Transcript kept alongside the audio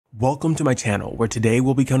Welcome to my channel, where today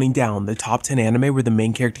we'll be counting down the top 10 anime where the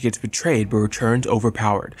main character gets betrayed but returns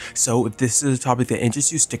overpowered. So if this is a topic that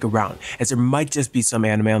interests you, stick around, as there might just be some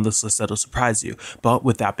anime on this list that'll surprise you. But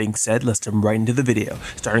with that being said, let's jump right into the video,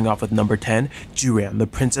 starting off with number 10, Joran, the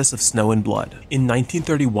Princess of Snow and Blood. In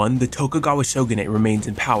 1931, the Tokugawa shogunate remains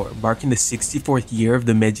in power, marking the 64th year of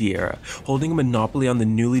the Meiji era. Holding a monopoly on the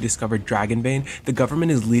newly discovered Dragonbane, the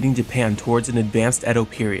government is leading Japan towards an advanced Edo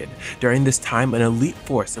period. During this time, an elite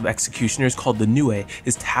force of executioners called the Nue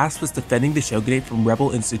is tasked with defending the shogunate from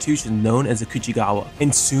rebel institutions known as the Kuchigawa.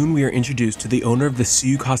 And soon we are introduced to the owner of the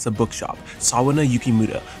Tsuyukasa bookshop, Sawana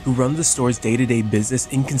Yukimura, who runs the store's day-to-day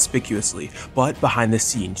business inconspicuously, but behind the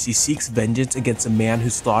scenes she seeks vengeance against a man who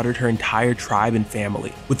slaughtered her entire tribe and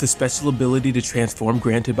family. With the special ability to transform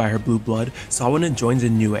granted by her blue blood, Sawana joins the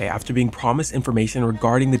Nue after being promised information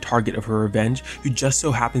regarding the target of her revenge, who just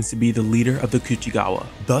so happens to be the leader of the Kuchigawa.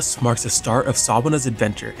 Thus marks the start of Sawana's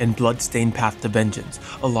adventure and blood-stained path to vengeance,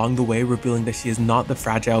 along the way revealing that she is not the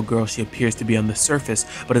fragile girl she appears to be on the surface,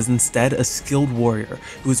 but is instead a skilled warrior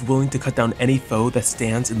who is willing to cut down any foe that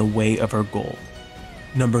stands in the way of her goal.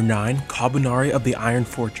 Number 9, Kabaneri of the Iron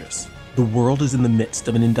Fortress. The world is in the midst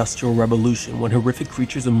of an industrial revolution when horrific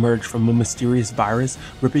creatures emerge from a mysterious virus,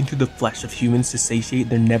 ripping through the flesh of humans to satiate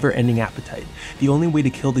their never-ending appetite. The only way to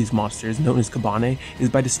kill these monsters, known as Kabaneri, is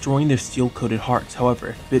by destroying their steel-coated hearts. However,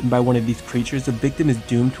 if bitten by one of these creatures, the victim is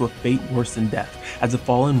doomed to a fate worse than death, as the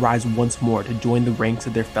fallen rise once more to join the ranks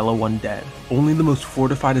of their fellow undead. Only the most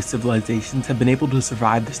fortified of civilizations have been able to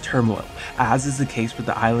survive this turmoil, as is the case with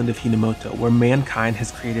the island of Hinamoto, where mankind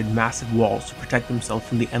has created massive walls to protect themselves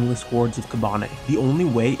from the endless hordes of Kabaneri. The only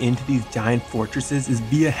way into these giant fortresses is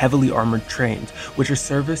via heavily armored trains, which are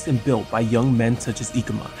serviced and built by young men such as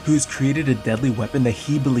Ikuma, who has created a deadly weapon that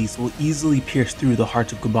he believes will easily pierce through the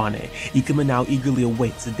hearts of Kabaneri. Ikuma now eagerly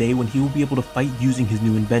awaits the day when he will be able to fight using his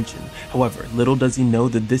new invention. However, little does he know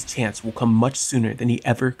that this chance will come much sooner than he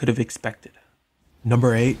ever could have expected.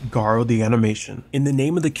 Number 8, Garo the Animation. In the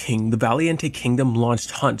name of the king, the Valiente Kingdom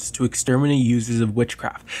launched hunts to exterminate users of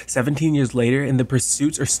witchcraft. 17 years later, and the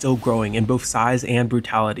pursuits are still growing in both size and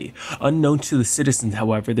brutality. Unknown to the citizens,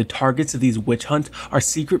 however, the targets of these witch hunts are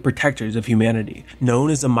secret protectors of humanity.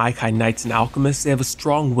 Known as the Maikai Knights and Alchemists, they have a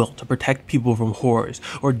strong will to protect people from horrors,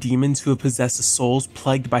 or demons who have possessed souls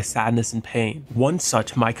plagued by sadness and pain. One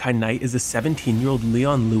such Maikai Knight is the 17-year-old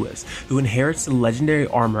Leon Lewis, who inherits the legendary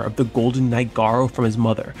armor of the Golden Knight Garo from his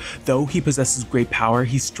mother. Though he possesses great power,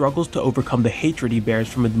 he struggles to overcome the hatred he bears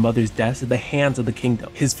from his mother's death at the hands of the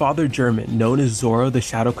kingdom. His father German, known as Zoro the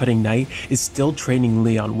Shadow-Cutting Knight, is still training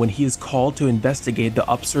Leon when he is called to investigate the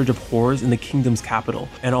upsurge of horrors in the kingdom's capital.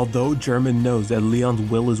 And although German knows that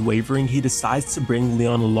Leon's will is wavering, he decides to bring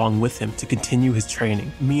Leon along with him to continue his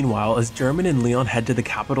training. Meanwhile, as German and Leon head to the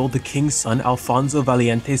capital, the king's son Alfonso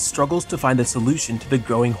Valiente struggles to find a solution to the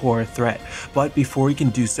growing horror threat. But before he can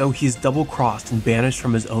do so, he is double-crossed and banished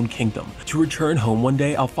from his own kingdom. To return home one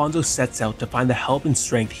day, Alfonso sets out to find the help and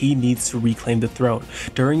strength he needs to reclaim the throne.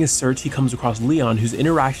 During his search, he comes across Leon, whose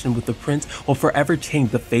interaction with the prince will forever change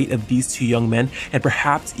the fate of these two young men, and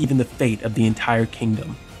perhaps even the fate of the entire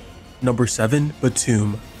kingdom. Number 7,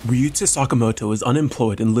 Btooom. Ryutsu Sakamoto is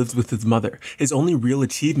unemployed and lives with his mother, his only real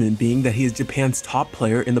achievement being that he is Japan's top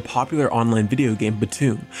player in the popular online video game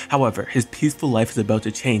Btooom. However, his peaceful life is about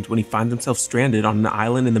to change when he finds himself stranded on an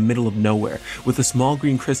island in the middle of nowhere, with a small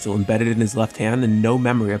green crystal embedded in his left hand and no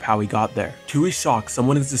memory of how he got there. To his shock,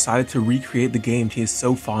 someone has decided to recreate the game he is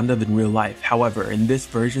so fond of in real life. However, in this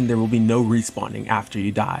version there will be no respawning after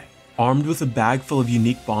you die. Armed with a bag full of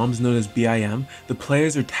unique bombs known as BIM, the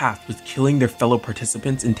players are tasked with killing their fellow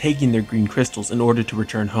participants and taking their green crystals in order to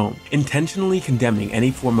return home. Intentionally condemning any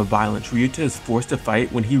form of violence, Ryuta is forced to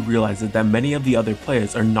fight when he realizes that many of the other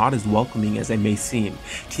players are not as welcoming as they may seem,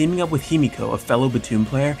 teaming up with Himiko, a fellow Btooom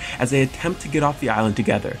player, as they attempt to get off the island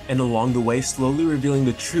together, and along the way slowly revealing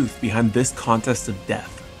the truth behind this contest of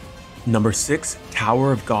death. Number 6,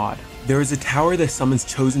 Tower of God. There is a tower that summons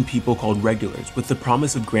chosen people called regulars with the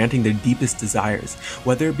promise of granting their deepest desires.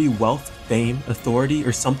 Whether it be wealth, fame, authority,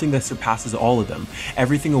 or something that surpasses all of them,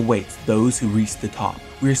 everything awaits those who reach the top.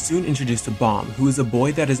 We are soon introduced to Bomb, who is a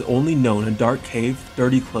boy that has only known a dark cave,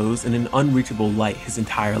 dirty clothes, and an unreachable light his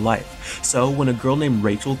entire life. So when a girl named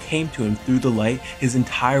Rachel came to him through the light, his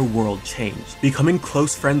entire world changed. Becoming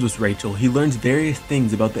close friends with Rachel, he learns various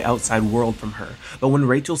things about the outside world from her. But when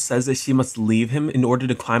Rachel says that she must leave him in order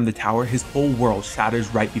to climb the tower, his whole world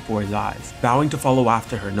shatters right before his eyes. Vowing to follow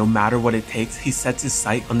after her no matter what it takes, he sets his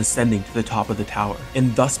sight on ascending to the top of the tower.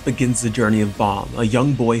 And thus begins the journey of Bomb, a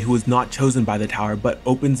young boy who was not chosen by the tower but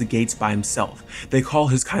opens the gates by himself. They call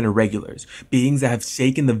his kind of regulars, beings that have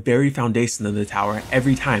shaken the very foundation of the tower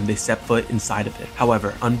every time they step foot inside of it.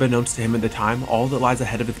 However, unbeknownst to him at the time, all that lies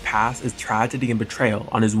ahead of his path is tragedy and betrayal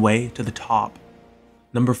on his way to the top.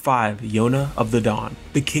 Number 5. Yona of the Dawn.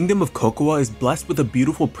 The kingdom of Cocoa is blessed with a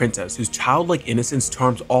beautiful princess whose childlike innocence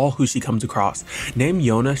charms all who she comes across. Named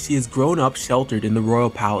Yona, she has grown up sheltered in the royal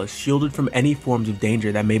palace, shielded from any forms of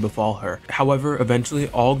danger that may befall her. However, eventually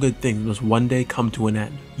all good things must one day come to an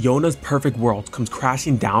end. Yona's perfect world comes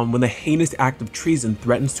crashing down when the heinous act of treason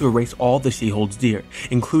threatens to erase all that she holds dear,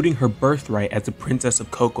 including her birthright as the princess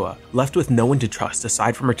of Cocoa. Left with no one to trust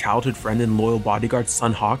aside from her childhood friend and loyal bodyguard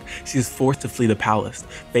Sun Hawk, she is forced to flee the palace.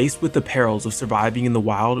 Faced with the perils of surviving in the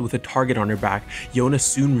wild with a target on her back, Yona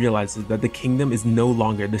soon realizes that the kingdom is no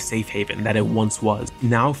longer the safe haven that it once was.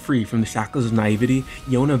 Now free from the shackles of naivety,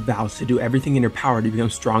 Yona vows to do everything in her power to become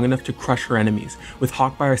strong enough to crush her enemies. With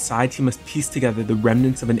Hawk by her side, she must piece together the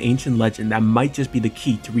remnants of an ancient legend that might just be the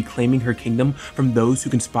key to reclaiming her kingdom from those who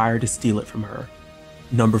conspire to steal it from her.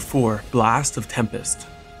 Number 4. Blast of Tempest.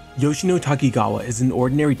 Yoshino Takigawa is an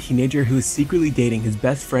ordinary teenager who is secretly dating his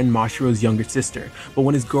best friend Mashiro's younger sister, but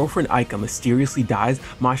when his girlfriend Aika mysteriously dies,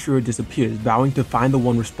 Mashiro disappears, vowing to find the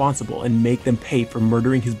one responsible and make them pay for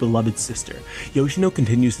murdering his beloved sister. Yoshino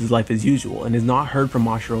continues his life as usual and has not heard from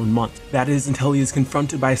Mashiro in months. That is until he is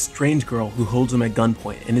confronted by a strange girl who holds him at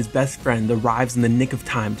gunpoint, and his best friend arrives in the nick of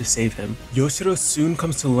time to save him. Yoshiro soon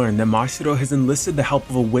comes to learn that Mashiro has enlisted the help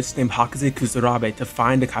of a witch named Hakaze Kusurabe to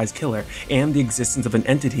find Akai's killer, and the existence of an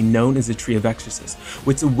entity known as the Tree of Exorcists,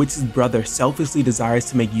 which the witch's brother selfishly desires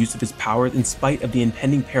to make use of his powers in spite of the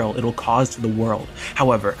impending peril it'll cause to the world.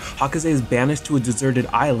 However, Hakaze is banished to a deserted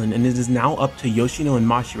island, and it is now up to Yoshino and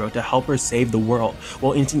Mashiro to help her save the world,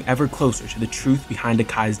 while inching ever closer to the truth behind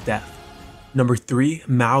Akai's death. Number 3.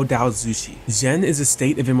 Dao Zu Shi. Zen is a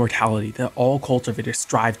state of immortality that all cultivators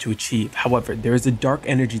strive to achieve. However, there is a dark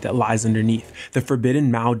energy that lies underneath, the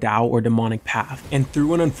forbidden Mao Dao or demonic path. And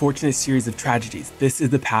through an unfortunate series of tragedies, this is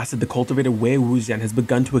the path that the cultivator Wei Wujian has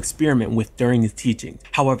begun to experiment with during his teaching.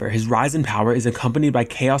 However, his rise in power is accompanied by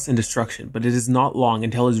chaos and destruction, but it is not long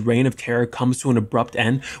until his reign of terror comes to an abrupt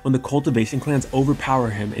end when the cultivation clans overpower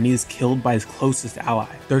him and he is killed by his closest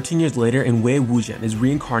ally. 13 years later, and Wei Wujian is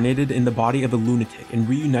reincarnated in the body of a lunatic and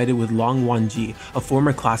reunited with Long Wanji, a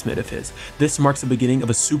former classmate of his. This marks the beginning of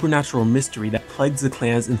a supernatural mystery that plagues the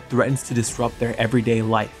clans and threatens to disrupt their everyday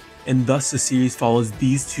life. And thus the series follows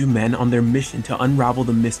these two men on their mission to unravel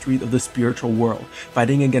the mysteries of the spiritual world,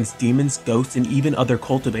 fighting against demons, ghosts, and even other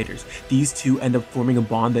cultivators. These two end up forming a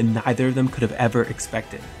bond that neither of them could have ever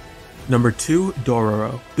expected. Number 2.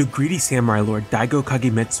 Dororo. The greedy samurai lord Daigo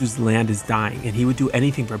Kagemetsu's land is dying, and he would do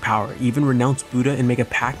anything for power, even renounce Buddha and make a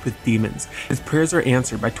pact with demons. His prayers are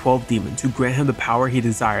answered by 12 demons who grant him the power he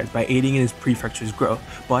desires by aiding in his prefecture's growth,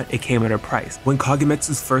 but it came at a price. When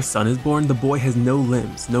Kagemetsu's first son is born, the boy has no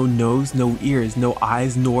limbs, no nose, no ears, no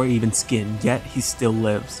eyes, nor even skin, yet he still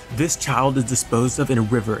lives. This child is disposed of in a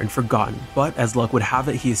river and forgotten, but as luck would have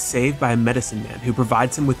it, he is saved by a medicine man who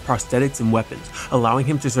provides him with prosthetics and weapons, allowing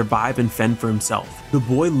him to survive and fend for himself. The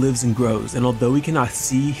boy lives and grows, and although he cannot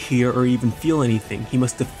see, hear, or even feel anything, he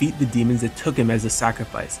must defeat the demons that took him as a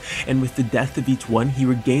sacrifice, and with the death of each one, he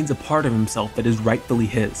regains a part of himself that is rightfully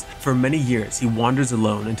his. For many years, he wanders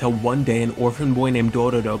alone until one day an orphan boy named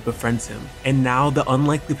Dororo befriends him. And now, the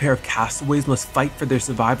unlikely pair of castaways must fight for their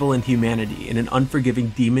survival and humanity in an unforgiving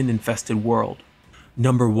demon-infested world.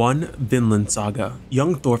 Number 1. Vinland Saga.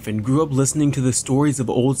 Young Thorfinn grew up listening to the stories of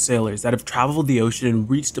old sailors that have traveled the ocean and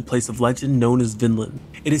reached a place of legend known as Vinland.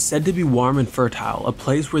 It is said to be warm and fertile, a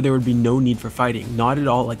place where there would be no need for fighting, not at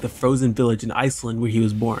all like the frozen village in Iceland where he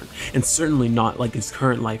was born, and certainly not like his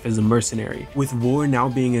current life as a mercenary. With war now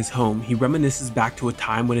being his home, he reminisces back to a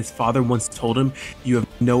time when his father once told him, "You have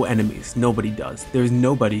no enemies, nobody does. There is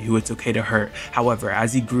nobody who it's okay to hurt." However,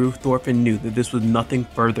 as he grew, Thorfinn knew that this was nothing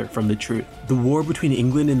further from the truth. The war between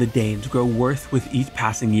England and the Danes grow worse with each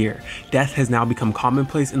passing year. Death has now become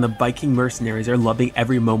commonplace, and the Viking mercenaries are loving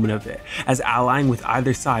every moment of it, as allying with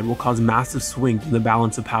either side will cause massive swings in the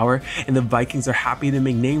balance of power, and the Vikings are happy to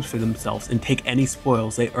make names for themselves and take any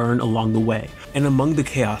spoils they earn along the way. And among the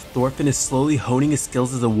chaos, Thorfinn is slowly honing his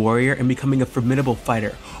skills as a warrior and becoming a formidable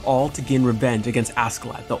fighter, all to gain revenge against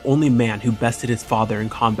Askeladd, the only man who bested his father in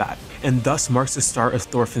combat. And thus marks the start of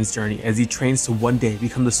Thorfinn's journey as he trains to one day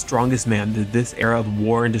become the strongest man that this era of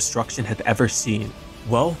war and destruction has ever seen.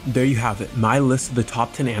 Well, there you have it, my list of the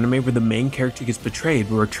top 10 anime where the main character gets betrayed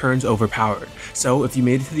but returns overpowered. So if you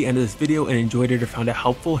made it to the end of this video and enjoyed it or found it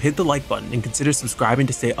helpful, hit the like button and consider subscribing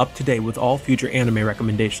to stay up to date with all future anime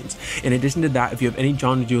recommendations. In addition to that, if you have any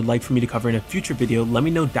genres you would like for me to cover in a future video, let me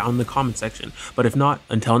know down in the comment section. But if not,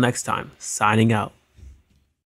 until next time, signing out.